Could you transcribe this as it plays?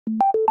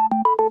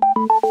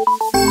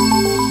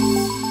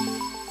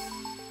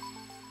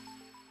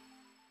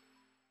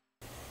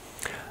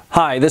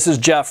Hi, this is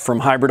Jeff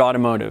from Hybrid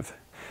Automotive.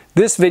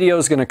 This video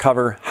is going to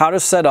cover how to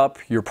set up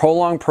your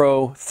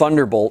ProlongPro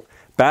Thunderbolt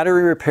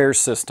battery repair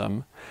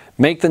system,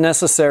 make the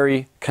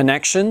necessary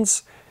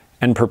connections,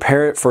 and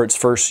prepare it for its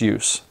first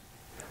use.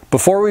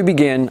 Before we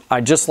begin,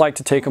 I'd just like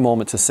to take a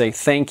moment to say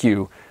thank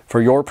you for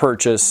your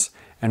purchase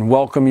and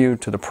welcome you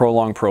to the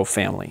ProlongPro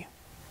family.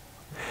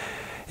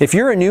 If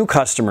you're a new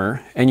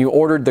customer and you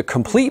ordered the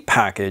complete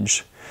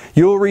package,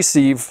 you'll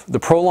receive the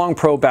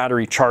ProlongPro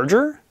battery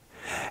charger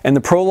and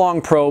the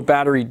ProlongPro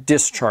battery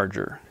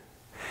discharger.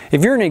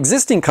 If you're an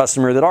existing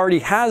customer that already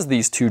has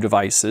these two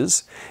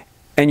devices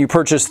and you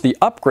purchased the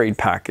upgrade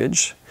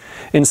package,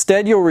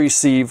 instead you'll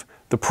receive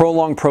the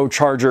ProlongPro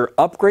charger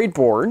upgrade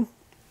board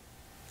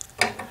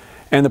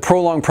and the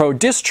ProlongPro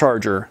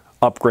discharger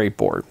upgrade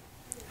board.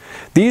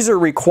 These are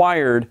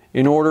required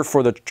in order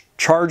for the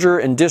charger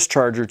and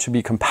discharger to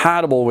be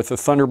compatible with the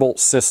Thunderbolt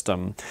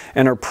system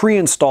and are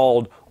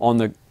pre-installed on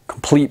the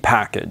complete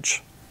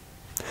package.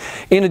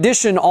 In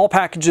addition, all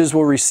packages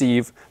will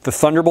receive the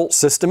Thunderbolt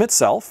system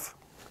itself,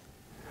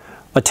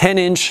 a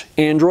 10-inch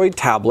Android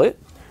tablet,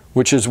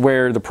 which is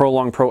where the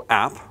ProlongPro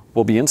app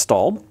will be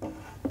installed.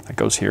 That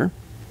goes here.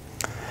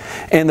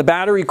 And the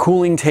battery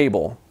cooling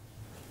table.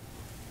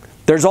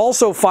 There's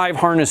also 5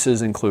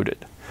 harnesses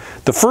included.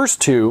 The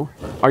first 2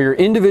 are your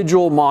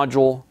individual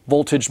module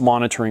voltage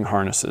monitoring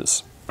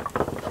harnesses.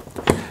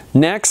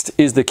 Next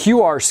is the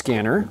QR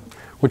scanner,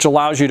 which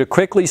allows you to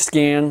quickly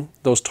scan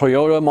those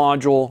Toyota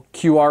module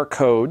QR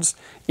codes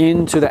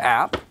into the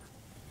app,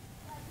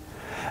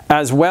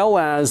 as well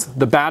as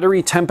the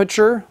battery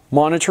temperature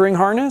monitoring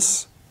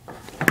harness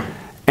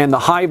and the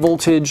high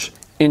voltage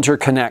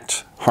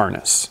interconnect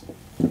harness.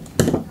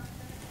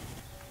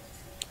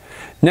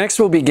 Next,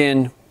 we'll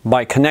begin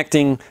by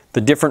connecting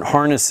the different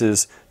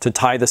harnesses to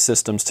tie the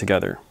systems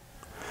together.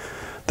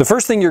 The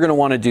first thing you're going to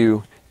want to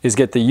do is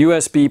get the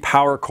USB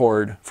power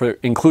cord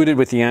included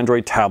with the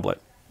Android tablet.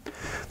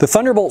 The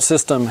Thunderbolt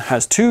system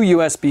has 2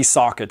 USB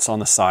sockets on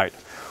the side,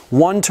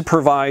 one to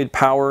provide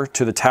power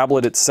to the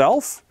tablet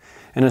itself,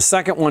 and a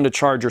second one to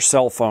charge your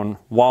cell phone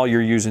while you're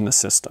using the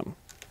system.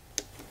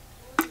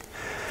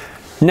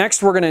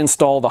 Next, we're going to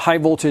install the high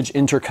voltage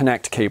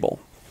interconnect cable.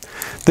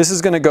 This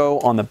is going to go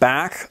on the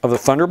back of the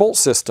Thunderbolt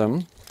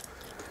system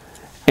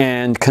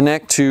and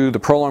connect to the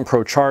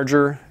ProlongPro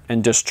charger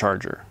and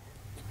discharger.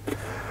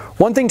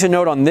 One thing to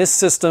note on this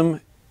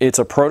system, it's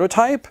a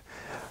prototype.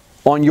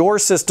 On your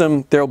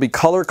system, there will be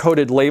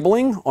color-coded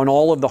labeling on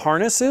all of the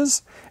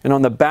harnesses and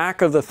on the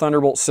back of the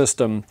Thunderbolt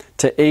system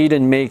to aid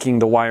in making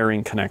the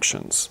wiring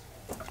connections.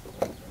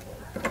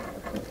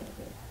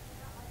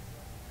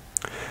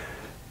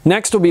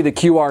 Next will be the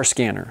QR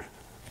scanner.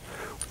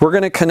 We're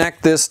going to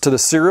connect this to the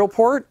serial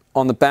port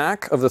on the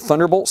back of the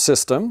Thunderbolt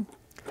system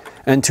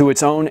and to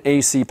its own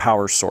AC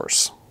power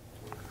source.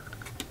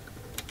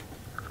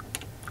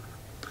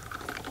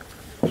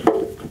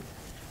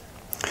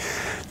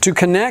 To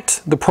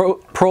connect the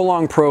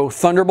ProlongPro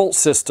Thunderbolt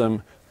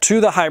system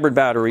to the hybrid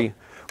battery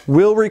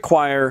will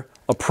require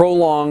a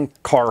Prolong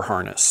car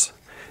harness.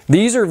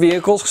 These are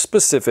vehicle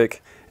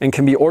specific and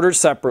can be ordered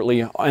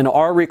separately and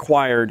are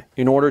required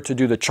in order to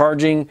do the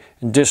charging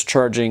and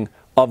discharging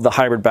of the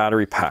hybrid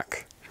battery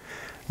pack.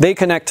 They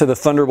connect to the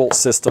Thunderbolt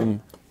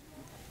system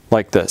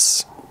like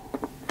this.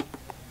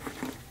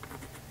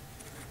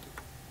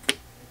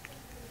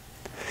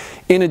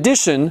 In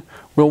addition,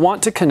 we'll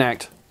want to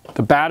connect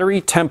the battery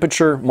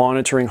temperature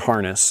monitoring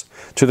harness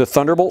to the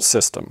Thunderbolt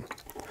system.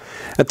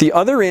 At the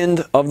other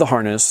end of the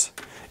harness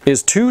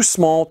is 2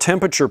 small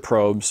temperature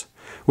probes,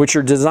 which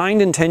are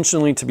designed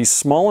intentionally to be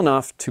small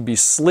enough to be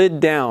slid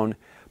down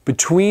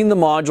between the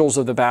modules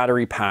of the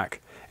battery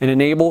pack and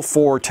enable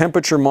for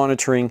temperature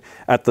monitoring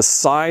at the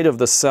side of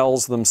the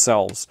cells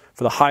themselves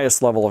for the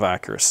highest level of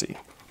accuracy.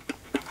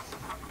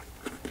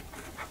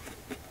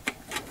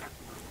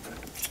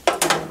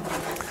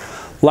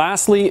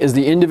 Lastly is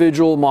the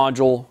individual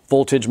module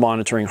voltage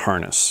monitoring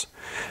harness.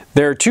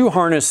 There are 2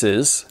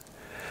 harnesses.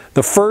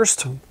 The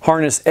first,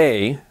 harness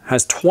A,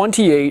 has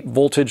 28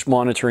 voltage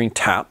monitoring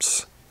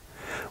taps,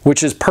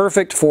 which is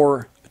perfect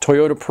for a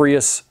Toyota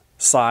Prius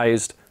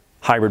sized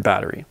hybrid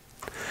battery.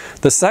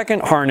 The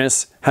second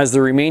harness has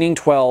the remaining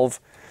 12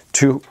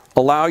 to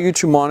allow you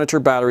to monitor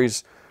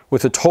batteries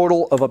with a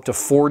total of up to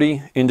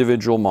 40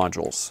 individual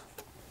modules.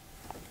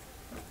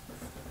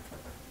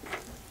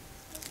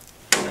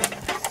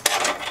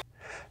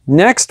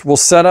 Next, we'll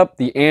set up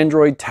the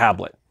Android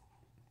tablet.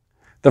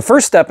 The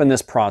first step in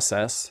this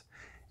process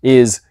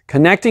is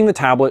connecting the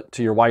tablet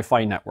to your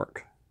Wi-Fi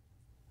network.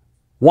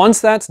 Once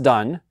that's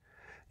done,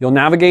 you'll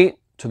navigate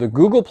to the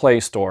Google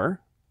Play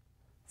Store,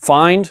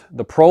 find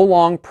the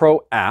ProlongPro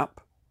app,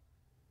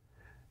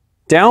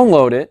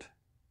 download it,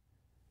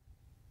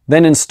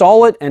 then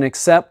install it and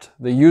accept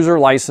the user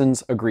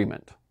license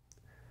agreement.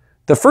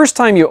 The first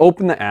time you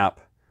open the app,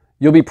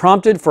 you'll be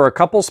prompted for a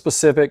couple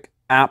specific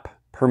app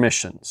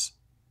permissions.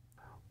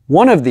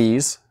 One of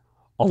these,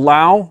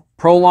 allow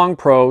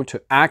ProlongPro to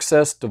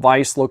access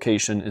device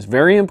location is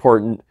very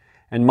important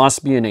and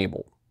must be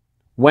enabled.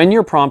 When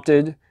you're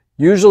prompted,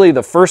 usually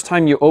the first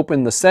time you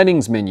open the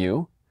settings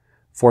menu,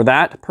 for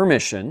that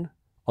permission,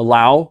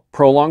 allow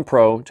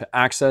ProlongPro to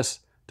access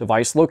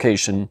device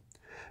location,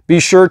 be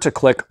sure to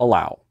click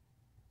Allow.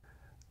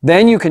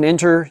 Then you can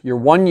enter your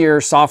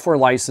 1-year software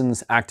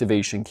license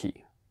activation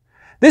key.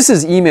 This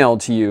is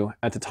emailed to you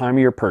at the time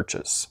of your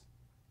purchase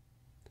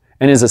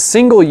and is a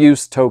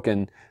single-use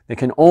token that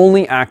can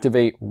only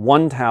activate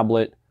one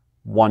tablet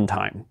one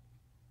time.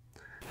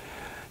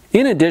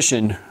 In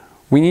addition,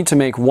 we need to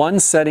make one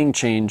setting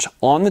change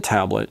on the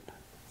tablet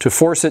to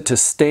force it to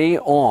stay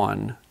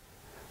on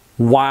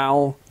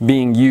while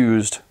being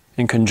used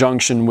in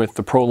conjunction with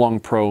the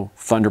ProlongPro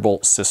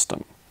Thunderbolt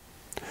system.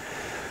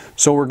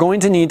 So we're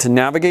going to need to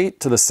navigate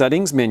to the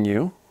settings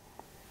menu,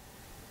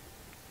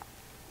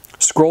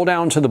 scroll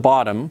down to the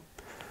bottom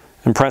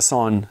and press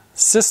on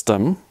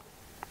System,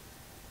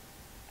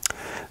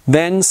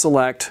 then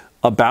select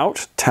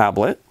About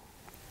Tablet.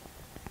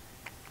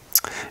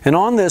 And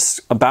on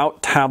this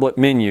About Tablet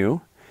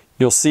menu,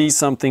 you'll see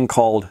something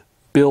called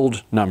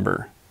Build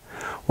Number.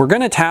 We're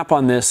going to tap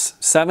on this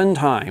 7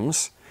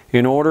 times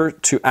in order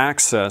to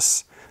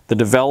access the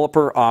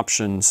developer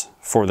options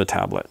for the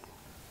tablet.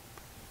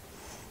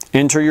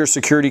 Enter your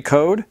security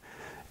code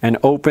and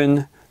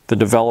open the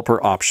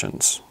developer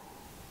options.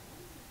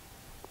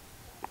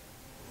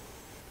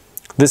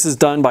 This is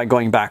done by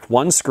going back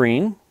one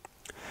screen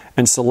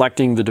and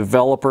selecting the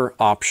developer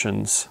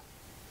options.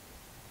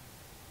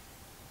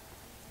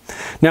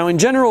 Now in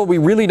general, we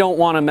really don't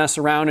want to mess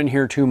around in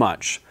here too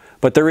much,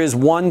 but there is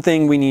one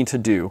thing we need to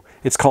do.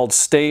 It's called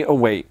Stay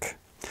Awake.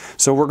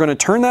 So we're going to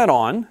turn that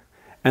on,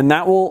 and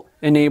that will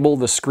enable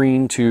the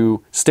screen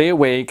to stay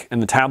awake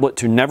and the tablet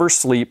to never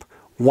sleep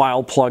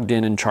while plugged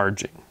in and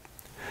charging.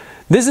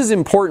 This is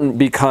important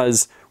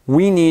because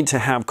we need to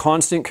have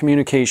constant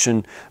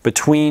communication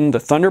between the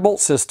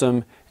Thunderbolt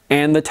system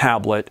and the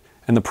tablet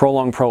and the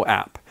ProlongPro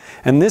app.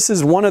 And this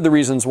is one of the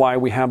reasons why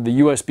we have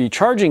the USB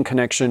charging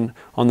connection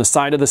on the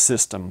side of the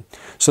system,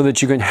 so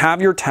that you can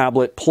have your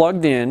tablet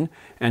plugged in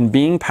and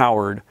being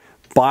powered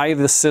by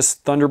the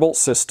Thunderbolt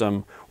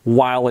system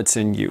while it's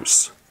in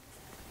use.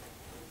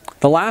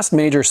 The last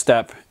major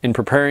step in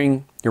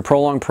preparing your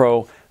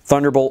ProlongPro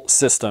Thunderbolt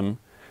system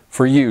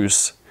for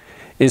use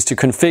is to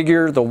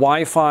configure the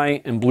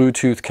Wi-Fi and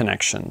Bluetooth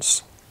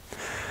connections.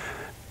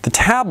 The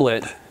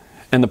tablet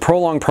and the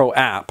ProlongPro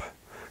app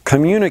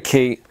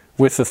communicate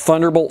with the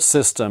Thunderbolt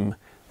system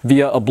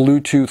via a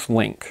Bluetooth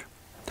link.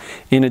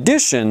 In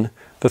addition,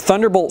 the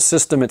Thunderbolt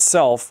system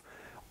itself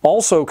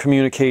also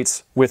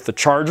communicates with the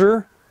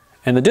charger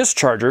and the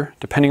discharger,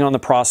 depending on the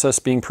process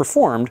being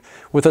performed,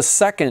 with a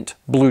second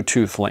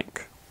Bluetooth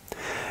link.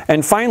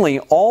 And finally,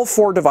 all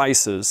 4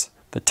 devices,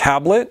 the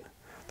tablet,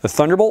 the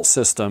Thunderbolt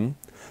system,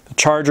 the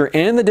charger,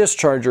 and the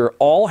discharger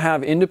all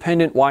have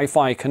independent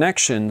Wi-Fi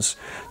connections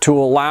to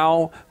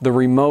allow the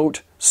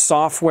remote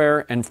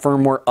software and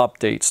firmware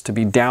updates to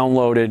be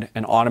downloaded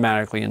and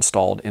automatically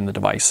installed in the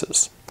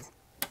devices.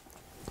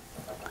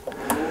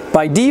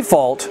 By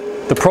default,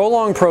 the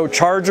ProlongPro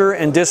charger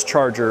and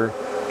discharger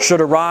should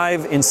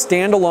arrive in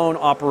standalone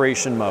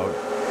operation mode.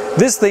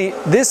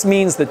 This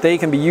means that they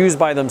can be used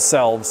by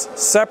themselves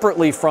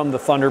separately from the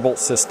Thunderbolt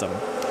system.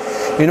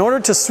 In order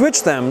to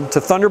switch them to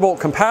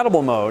Thunderbolt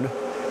compatible mode,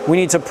 we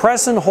need to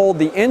press and hold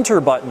the Enter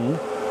button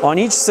on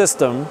each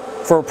system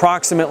for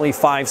approximately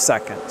 5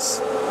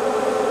 seconds.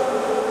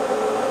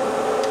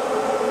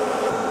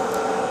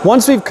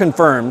 Once we've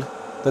confirmed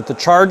that the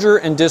charger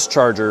and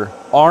discharger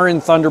are in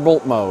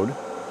Thunderbolt mode,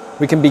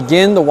 we can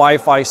begin the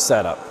Wi-Fi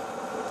setup.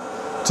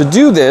 To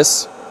do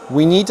this,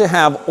 we need to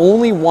have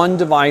only one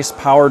device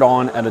powered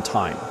on at a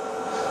time.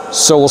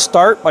 So we'll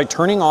start by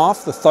turning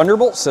off the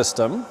Thunderbolt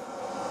system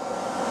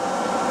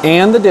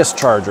and the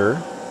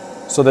discharger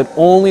so that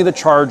only the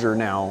charger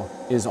now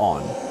is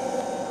on.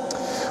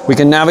 We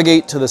can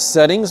navigate to the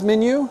settings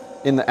menu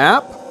in the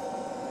app,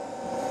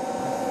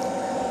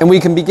 and we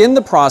can begin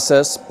the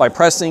process by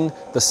pressing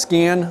the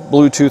Scan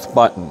Bluetooth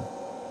button.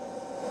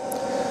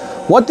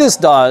 What this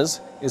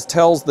does is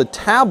tells the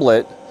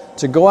tablet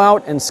to go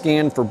out and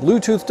scan for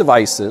Bluetooth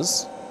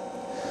devices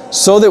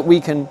so that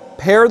we can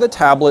pair the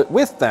tablet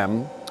with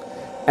them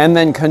and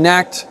then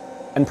connect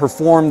and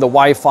perform the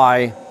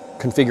Wi-Fi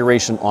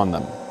configuration on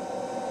them.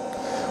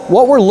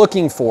 What we're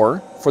looking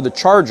for the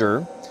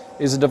charger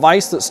is a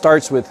device that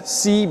starts with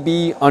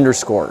CB_.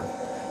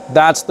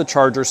 That's the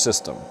charger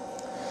system.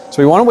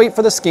 So we want to wait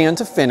for the scan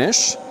to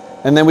finish,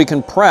 and then we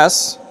can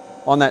press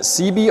on that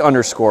CB_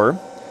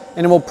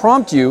 and it will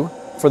prompt you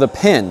for the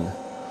pin.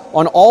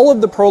 On all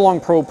of the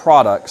ProlongPro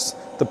products,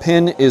 the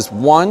pin is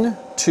 1,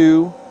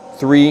 2,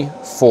 3,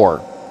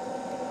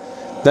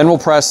 4. Then we'll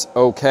press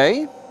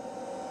OK.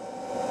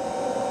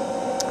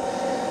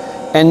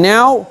 And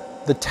now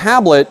the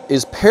tablet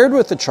is paired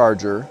with the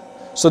charger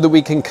so that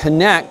we can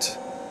connect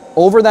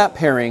over that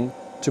pairing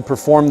to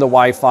perform the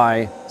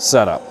Wi-Fi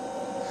setup.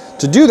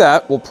 To do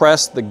that, we'll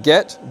press the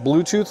Get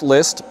Bluetooth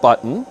List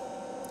button,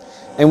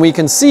 And we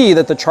can see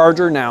that the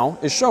charger now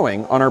is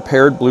showing on our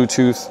paired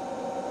Bluetooth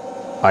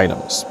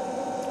items.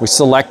 We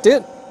select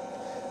it,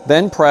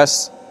 then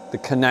press the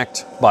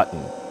connect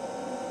button.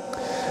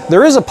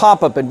 There is a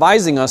pop-up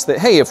advising us that,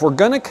 hey, if we're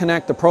going to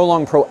connect the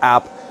ProlongPro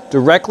app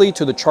directly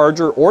to the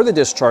charger or the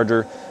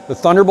discharger, the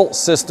Thunderbolt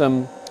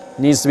system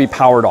needs to be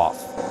powered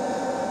off.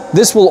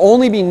 This will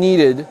only be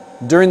needed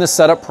during the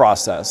setup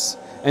process,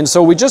 and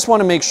so we just want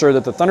to make sure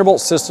that the Thunderbolt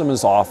system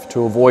is off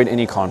to avoid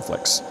any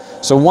conflicts.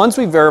 So once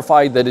we've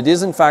verified that it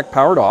is in fact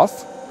powered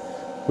off,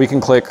 we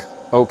can click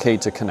OK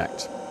to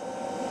connect.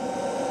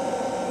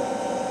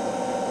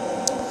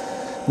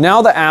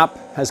 Now the app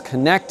has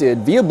connected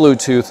via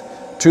Bluetooth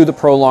to the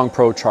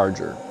ProlongPro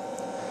charger.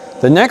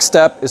 The next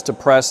step is to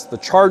press the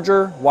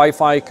charger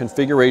Wi-Fi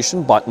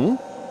configuration button,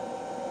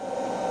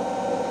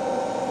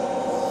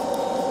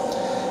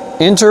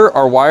 enter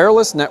our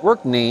wireless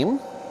network name,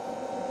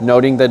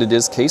 noting that it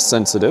is case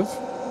sensitive,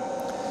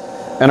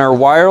 and our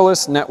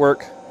wireless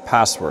network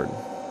password.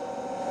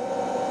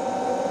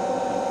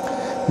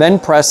 Then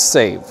press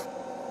save.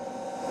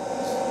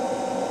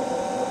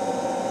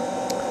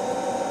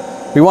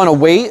 We want to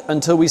wait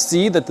until we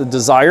see that the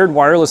desired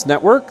wireless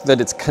network, that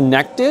it's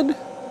connected.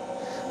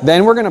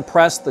 Then we're going to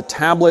press the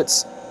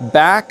tablet's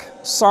back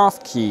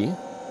soft key.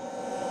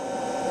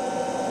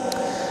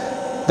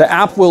 The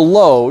app will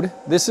load.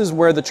 This is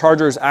where the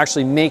charger is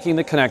actually making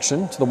the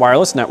connection to the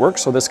wireless network,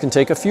 so this can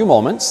take a few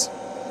moments.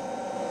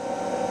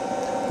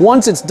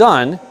 Once it's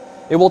done,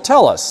 it will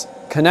tell us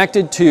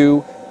connected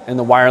to and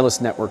the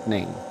wireless network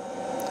name.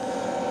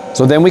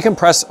 So then we can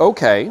press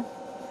OK.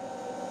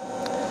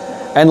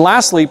 And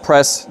lastly,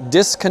 press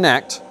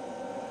disconnect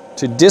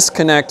to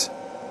disconnect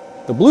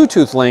the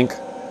Bluetooth link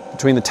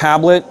between the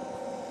tablet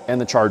and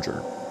the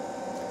charger.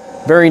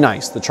 Very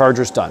nice, the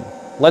charger's done.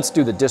 Let's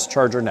do the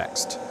Discharger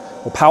next.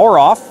 We'll power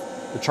off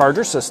the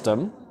charger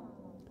system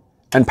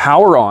and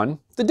power on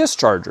the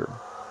Discharger.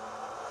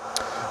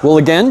 We'll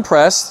again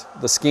press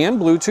the scan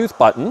Bluetooth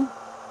button.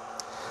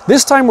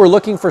 This time we're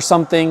looking for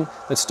something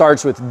that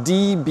starts with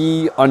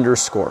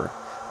DB_.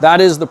 That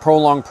is the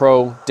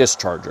ProlongPro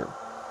Discharger.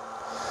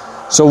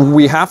 So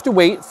we have to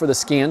wait for the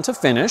scan to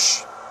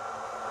finish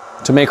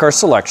to make our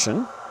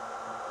selection.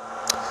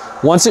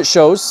 Once it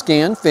shows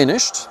scan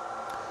finished,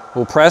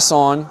 we'll press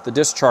on the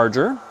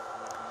Discharger,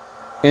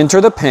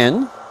 enter the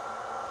pin,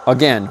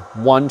 again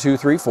 1, 2,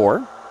 3,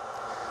 4,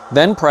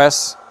 then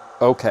press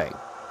OK.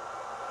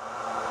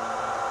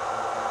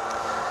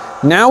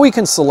 Now we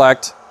can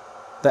select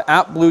the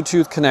app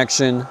Bluetooth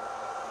connection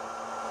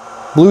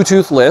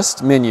Bluetooth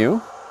list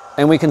menu,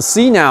 and we can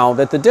see now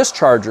that the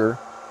Discharger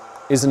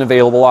is an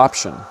available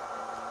option.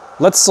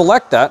 Let's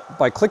select that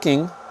by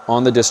clicking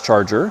on the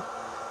Discharger,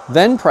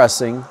 then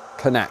pressing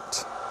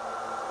connect.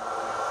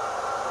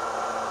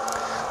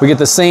 We get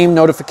the same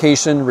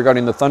notification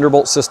regarding the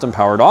Thunderbolt system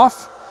powered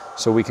off,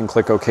 so we can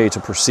click OK to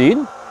proceed.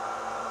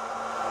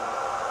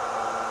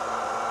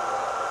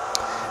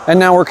 And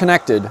now we're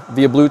connected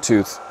via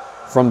Bluetooth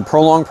from the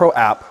ProlongPro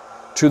app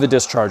to the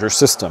Discharger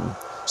system,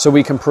 so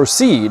we can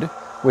proceed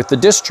with the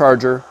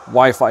Discharger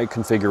Wi-Fi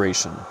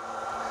configuration.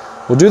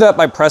 We'll do that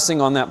by pressing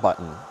on that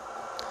button,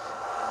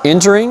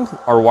 entering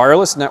our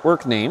wireless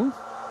network name,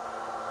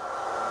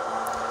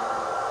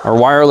 our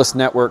wireless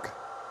network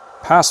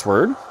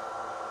password,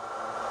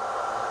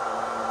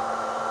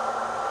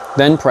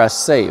 then press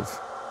save.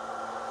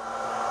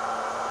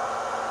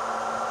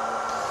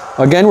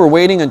 Again, we're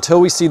waiting until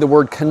we see the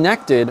word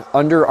connected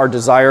under our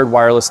desired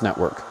wireless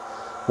network.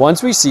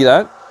 Once we see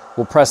that,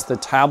 we'll press the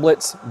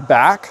tablet's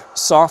back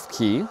soft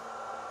key,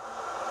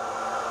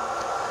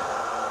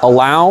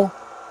 allow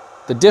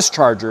the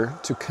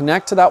Discharger to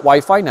connect to that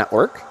Wi-Fi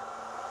network.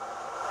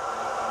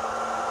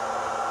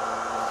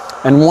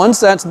 And once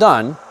that's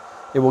done,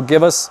 it will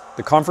give us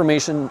the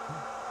confirmation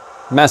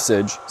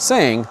message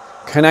saying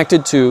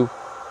connected to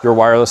your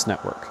wireless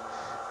network.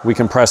 We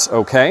can press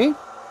OK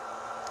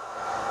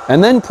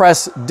and then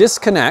press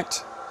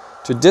disconnect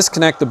to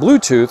disconnect the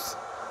Bluetooth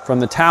from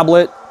the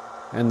tablet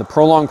and the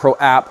ProlongPro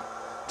app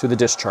to the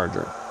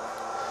Discharger.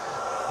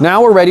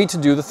 Now we're ready to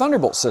do the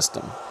Thunderbolt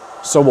system.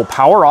 So we'll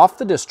power off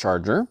the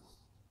Discharger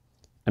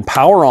and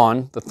power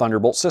on the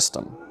Thunderbolt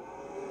system.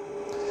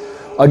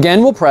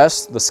 Again, we'll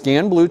press the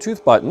scan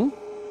Bluetooth button.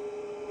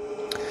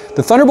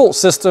 The Thunderbolt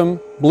system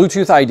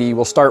Bluetooth ID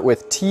will start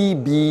with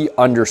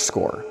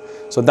TB_.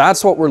 So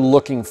that's what we're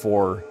looking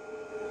for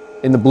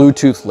in the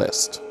Bluetooth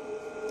list.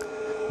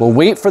 We'll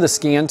wait for the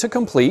scan to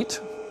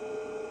complete.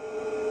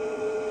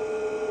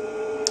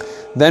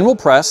 Then we'll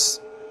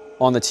press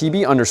on the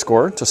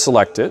TB_ to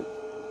select it,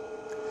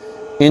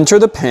 enter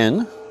the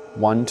pin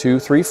 1, 2,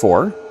 3,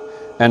 4,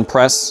 and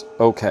press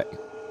OK.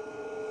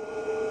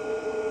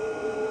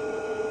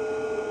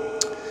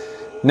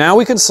 Now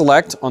we can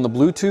select on the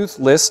Bluetooth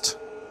list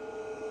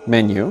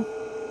menu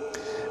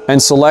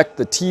and select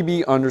the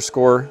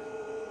TB_,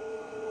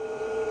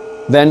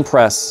 then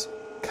press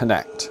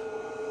connect.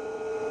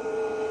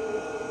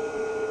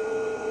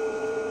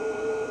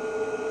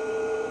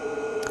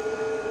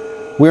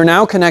 We are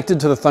now connected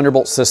to the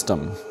Thunderbolt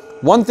system.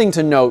 One thing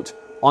to note,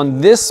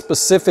 on this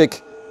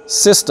specific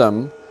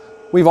system,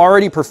 we've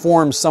already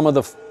performed some of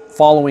the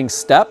following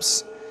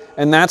steps,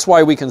 and that's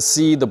why we can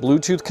see the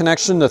Bluetooth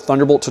connection, the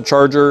Thunderbolt to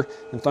charger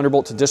and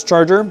Thunderbolt to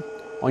discharger.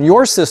 On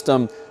your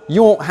system,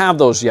 you won't have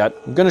those yet.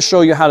 I'm going to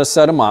show you how to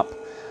set them up,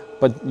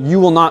 but you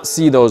will not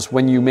see those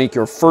when you make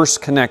your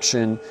first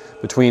connection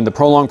between the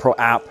ProlongPro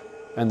app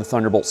and the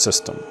Thunderbolt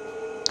system.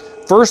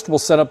 First, we'll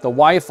set up the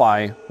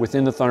Wi-Fi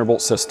within the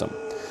Thunderbolt system.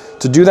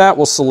 To do that,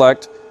 we'll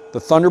select the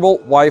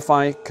Thunderbolt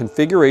Wi-Fi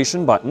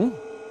configuration button,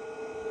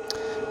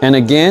 and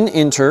again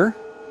enter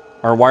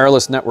our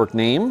wireless network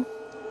name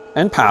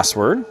and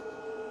password,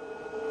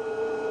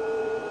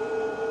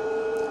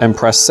 and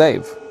press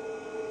save.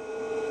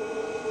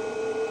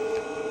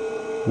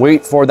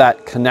 Wait for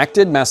that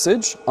connected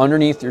message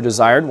underneath your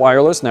desired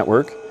wireless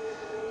network,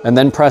 and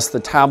then press the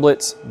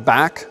tablet's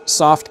back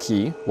soft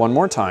key one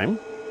more time.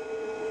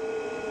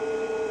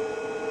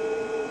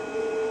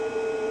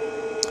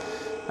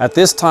 At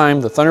this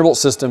time, the Thunderbolt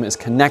system is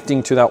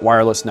connecting to that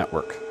wireless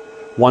network.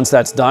 Once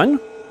that's done,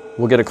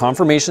 we'll get a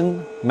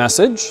confirmation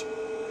message,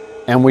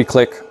 and we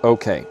click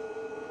OK.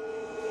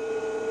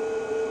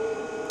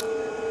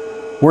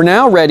 We're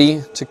now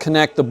ready to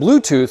connect the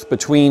Bluetooth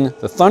between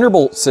the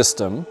Thunderbolt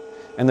system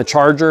and the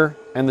charger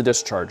and the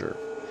discharger.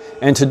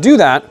 And to do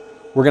that,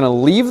 we're going to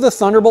leave the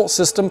Thunderbolt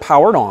system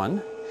powered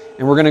on,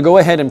 and we're going to go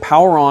ahead and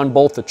power on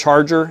both the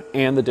charger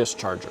and the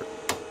discharger.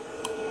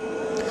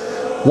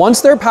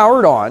 Once they're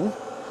powered on,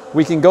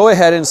 we can go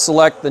ahead and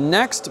select the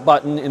next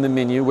button in the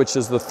menu, which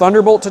is the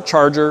Thunderbolt to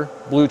charger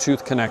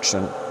Bluetooth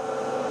connection.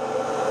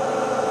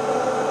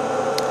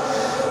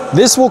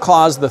 This will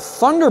cause the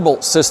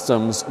Thunderbolt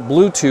system's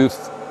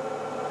Bluetooth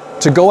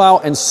to go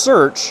out and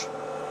search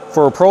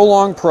for a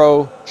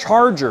ProlongPro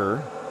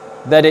charger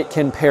that it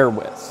can pair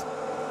with.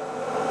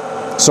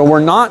 So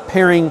we're not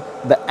pairing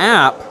the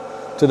app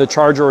to the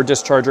charger or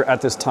discharger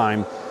at this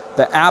time.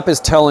 The app is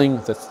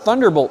telling the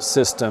Thunderbolt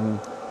system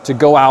to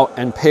go out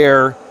and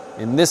pair,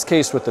 in this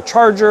case with the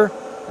charger,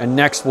 and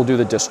next we'll do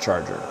the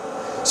discharger.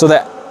 So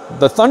that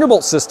the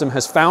Thunderbolt system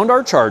has found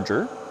our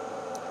charger,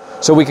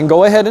 so we can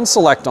go ahead and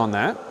select on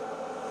that.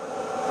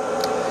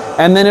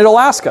 And then it'll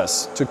ask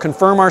us to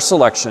confirm our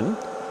selection.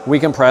 We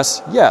can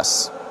press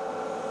yes.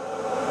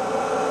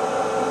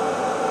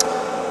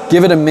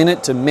 Give it a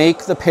minute to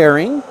make the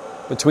pairing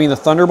between the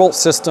Thunderbolt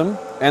system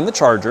and the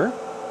charger.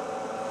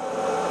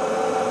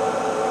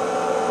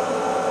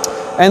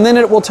 And then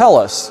it will tell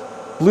us,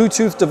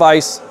 Bluetooth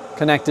device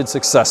connected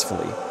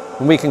successfully.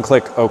 And we can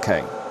click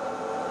OK.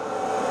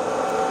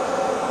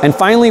 And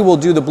finally, we'll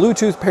do the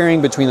Bluetooth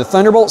pairing between the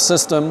Thunderbolt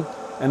system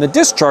and the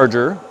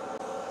discharger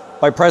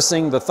by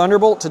pressing the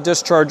Thunderbolt to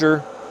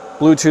discharger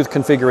Bluetooth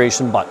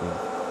configuration button.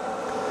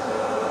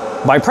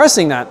 By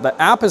pressing that, the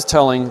app is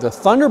telling the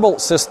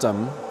Thunderbolt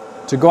system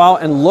to go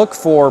out and look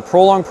for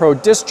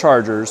ProlongPro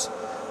dischargers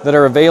that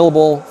are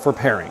available for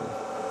pairing.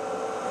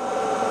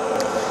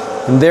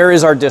 And there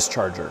is our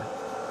discharger.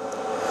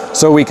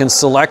 So we can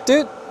select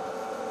it,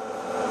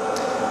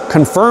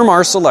 confirm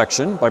our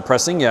selection by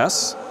pressing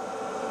yes,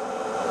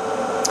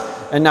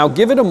 and now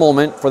give it a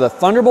moment for the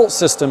Thunderbolt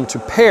system to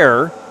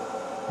pair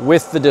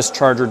with the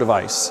discharger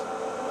device.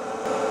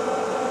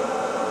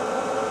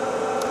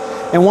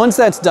 And once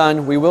that's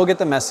done, we will get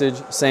the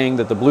message saying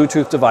that the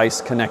Bluetooth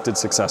device connected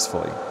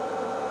successfully.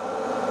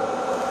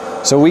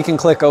 So we can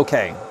click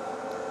OK.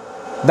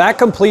 That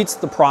completes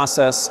the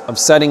process of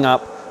setting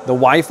up the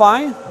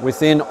Wi-Fi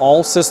within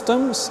all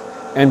systems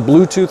and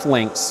Bluetooth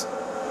links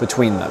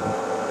between them.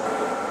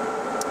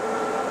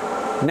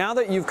 Now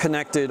that you've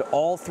connected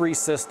all three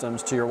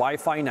systems to your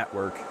Wi-Fi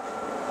network,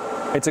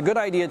 it's a good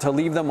idea to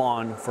leave them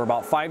on for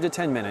about 5 to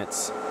 10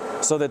 minutes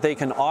so that they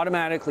can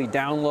automatically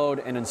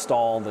download and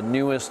install the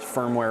newest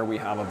firmware we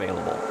have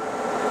available.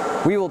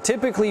 We will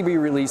typically be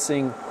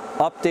releasing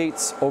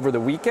updates over the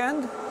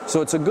weekend,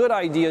 so it's a good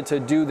idea to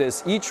do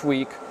this each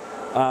week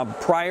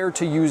prior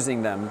to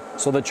using them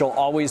so that you'll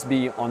always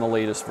be on the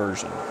latest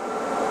version.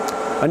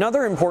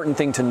 Another important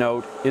thing to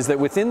note is that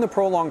within the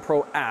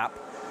ProlongPro app,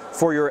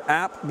 for your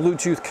app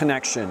Bluetooth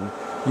connection,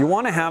 you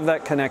want to have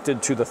that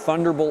connected to the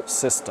Thunderbolt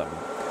system.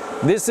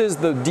 This is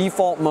the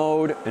default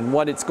mode and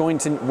where it's going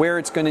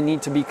to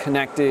need to be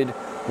connected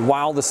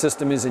while the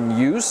system is in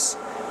use.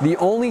 The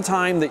only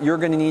time that you're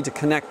going to need to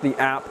connect the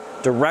app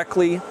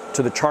directly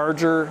to the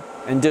charger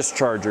and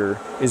discharger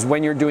is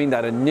when you're doing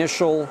that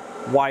initial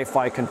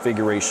Wi-Fi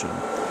configuration.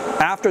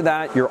 After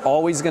that, you're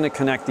always going to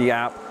connect the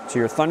app to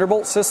your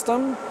Thunderbolt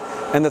system,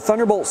 and the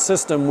Thunderbolt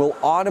system will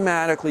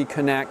automatically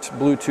connect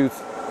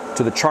Bluetooth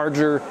to the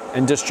charger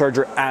and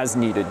discharger as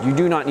needed. You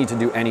do not need to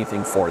do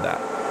anything for that.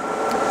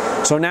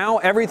 So now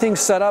everything's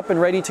set up and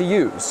ready to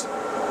use.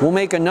 We'll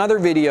make another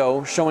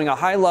video showing a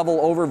high-level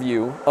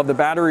overview of the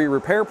battery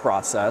repair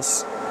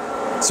process,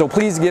 so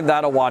please give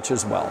that a watch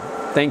as well.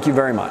 Thank you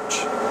very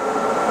much.